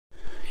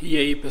E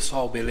aí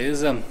pessoal,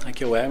 beleza?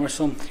 Aqui é o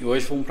Emerson e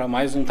hoje vamos para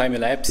mais um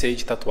timelapse aí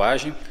de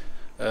tatuagem.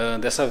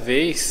 Dessa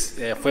vez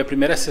foi a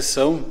primeira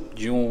sessão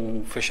de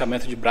um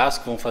fechamento de braço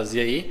que vamos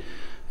fazer aí,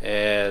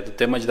 do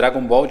tema de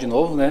Dragon Ball de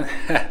novo, né?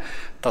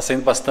 Tá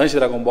saindo bastante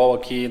Dragon Ball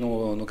aqui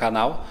no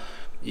canal.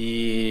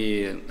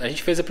 E a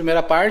gente fez a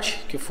primeira parte,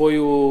 que foi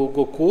o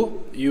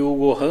Goku e o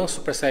Gohan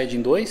Super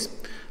Saiyajin 2,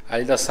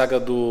 ali da saga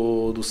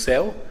do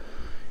céu.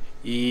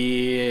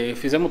 E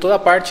fizemos toda a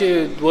parte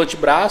do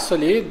antebraço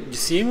ali de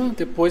cima.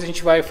 Depois a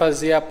gente vai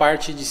fazer a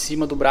parte de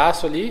cima do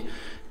braço ali,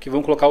 que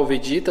vamos colocar o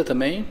Vegeta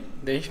também.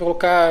 Daí a gente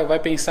vai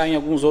pensar em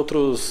alguns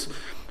outros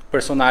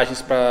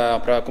personagens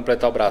para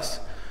completar o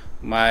braço.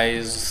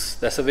 Mas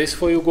dessa vez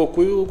foi o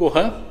Goku e o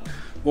Gohan.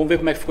 Vamos ver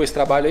como é que ficou esse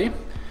trabalho aí.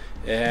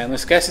 Não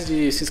esquece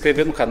de se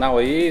inscrever no canal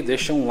aí,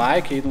 deixa um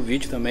like aí no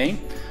vídeo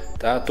também.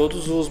 Tá?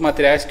 Todos os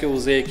materiais que eu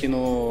usei aqui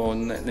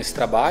nesse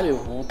trabalho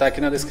vão estar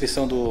aqui na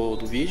descrição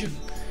do vídeo.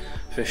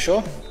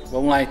 Fechou?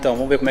 Vamos lá então,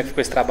 vamos ver como é que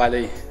ficou esse trabalho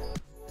aí.